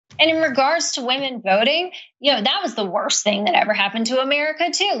And in regards to women voting, that was the worst thing that ever happened to America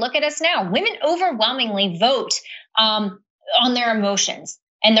too. Look at us now. Women overwhelmingly vote on their emotions.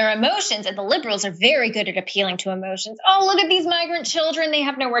 And their emotions, and the liberals are very good at appealing to emotions. Oh, look at these migrant children. They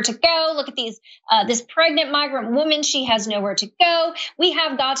have nowhere to go. Look at this pregnant migrant woman. She has nowhere to go. We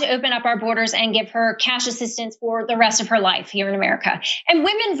have got to open up our borders and give her cash assistance for the rest of her life here in America. And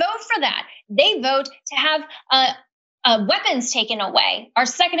women vote for that. They vote to have weapons taken away, our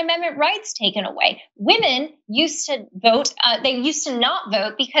Second Amendment rights taken away. Women used to vote, they used to not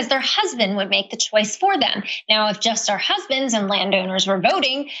vote because their husband would make the choice for them. Now, if just our husbands and landowners were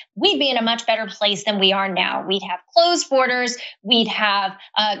voting, we'd be in a much better place than we are now. We'd have closed borders, we'd have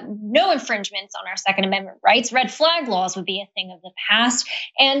no infringements on our Second Amendment rights. Red flag laws would be a thing of the past.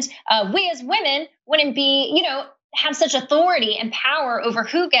 And we as women wouldn't be, have such authority and power over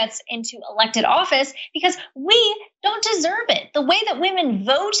who gets into elected office because we don't deserve it. The way that women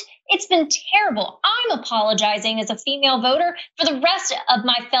vote, it's been terrible. I'm apologizing as a female voter for the rest of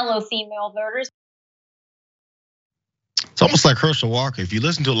my fellow female voters. It's almost like Herschel Walker. If you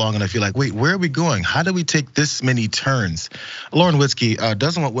listen to it long enough, you're like, wait, where are we going? How do we take this many turns? Lauren Witzke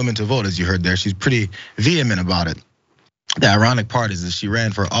doesn't want women to vote, as you heard there. She's pretty vehement about it. The ironic part is that she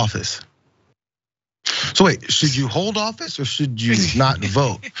ran for office. So wait, should you hold office or should you not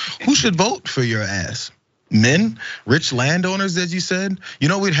vote? Who should vote for your ass? Men, rich landowners, as you said.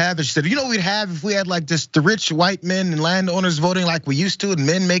 We'd have, as you said, we'd have if we had like just the rich white men and landowners voting like we used to, and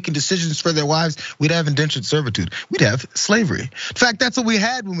men making decisions for their wives. We'd have indentured servitude. We'd have slavery. In fact, that's what we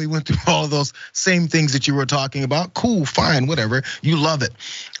had when we went through all of those same things that you were talking about. Cool, fine, whatever. You love it,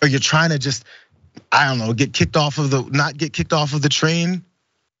 or you're trying to just, I don't know, not get kicked off of the train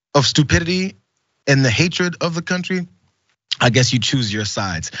of stupidity and the hatred of the country. I guess you choose your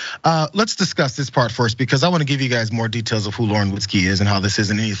sides. Let's discuss this part first because I want to give you guys more details of who Lauren Witzke is and how this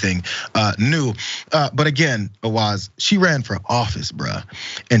isn't anything new. But again, Awaz, she ran for office, bruh,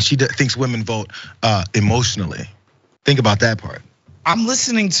 and she thinks women vote emotionally. Think about that part. I'm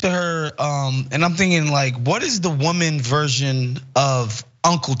listening to her, and I'm thinking like, what is the woman version of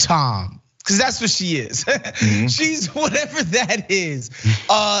Uncle Tom? Because that's what she is. Mm-hmm. She's whatever that is.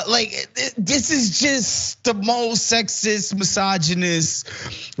 This is just the most sexist, misogynist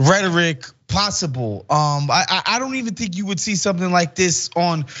rhetoric possible. I don't even think you would see something like this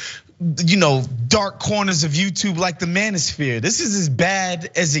on, dark corners of YouTube like the Manosphere. This is as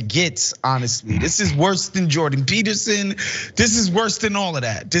bad as it gets, honestly. This is worse than Jordan Peterson. This is worse than all of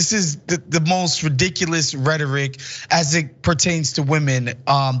that. This is the most ridiculous rhetoric as it pertains to women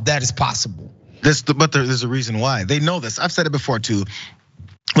that is possible. But there's a reason why. They know this. I've said it before too.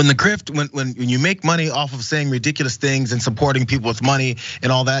 When you make money off of saying ridiculous things and supporting people with money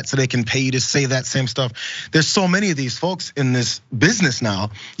and all that so they can pay you to say that same stuff, there's so many of these folks in this business now,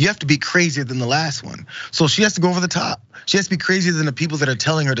 you have to be crazier than the last one. So she has to go over the top. She has to be crazier than the people that are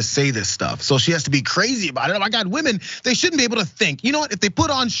telling her to say this stuff. So she has to be crazy about it. Oh my God, women, they shouldn't be able to think. You know what, if they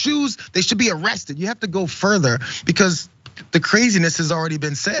put on shoes, they should be arrested. You have to go further because the craziness has already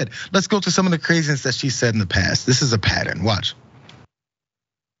been said. Let's go to some of the craziness that she said in the past. This is a pattern, watch.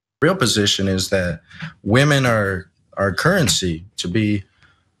 Real position is that women are currency to be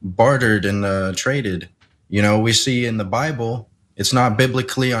bartered and traded. We see in the Bible, it's not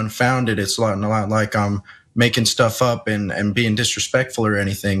biblically unfounded. It's not like I'm making stuff up and being disrespectful or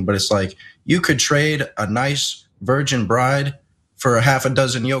anything, but it's like you could trade a nice virgin bride for a half a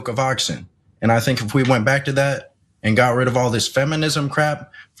dozen yoke of oxen. And I think if we went back to that and got rid of all this feminism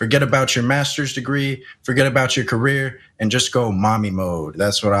crap, forget about your master's degree, forget about your career, and just go mommy mode.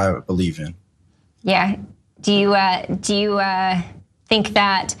 That's what I believe in. Yeah. Do you think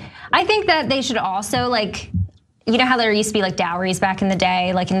that? I think that they should also how there used to be like dowries back in the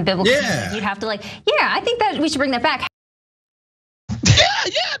day, like in biblical. Yeah. You'd have to I think that we should bring that back.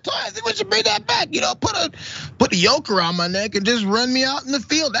 Yeah, I think we should bring that back. Put a yoke around my neck and just run me out in the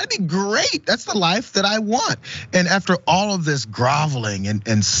field. That'd be great. That's the life that I want. And after all of this groveling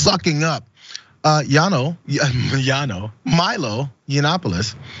and sucking up, Milo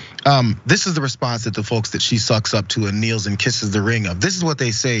Yiannopoulos, this is the response that the folks that she sucks up to and kneels and kisses the ring of. This is what they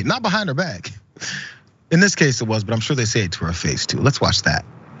say, not behind her back. In this case it was, but I'm sure they say it to her face too. Let's watch that.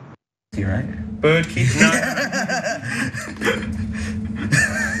 Right? Bird keeps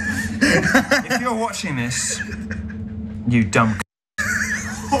If you're watching this, you dumb.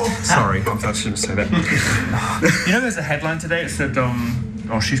 Sorry, I shouldn't say that. There's a headline today. It said,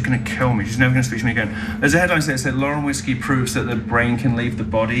 she's gonna kill me. She's never gonna speak to me again. There's a headline that said Lauren Whiskey proves that the brain can leave the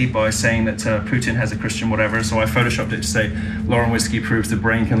body by saying that Putin has a Christian whatever. So I photoshopped it to say Lauren Whiskey proves the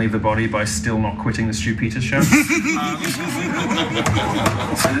brain can leave the body by still not quitting the Stu Peters show.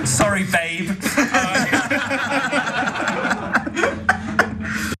 Sorry, babe.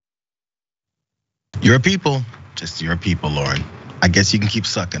 Your people, just your people, Lauren. I guess you can keep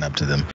sucking up to them.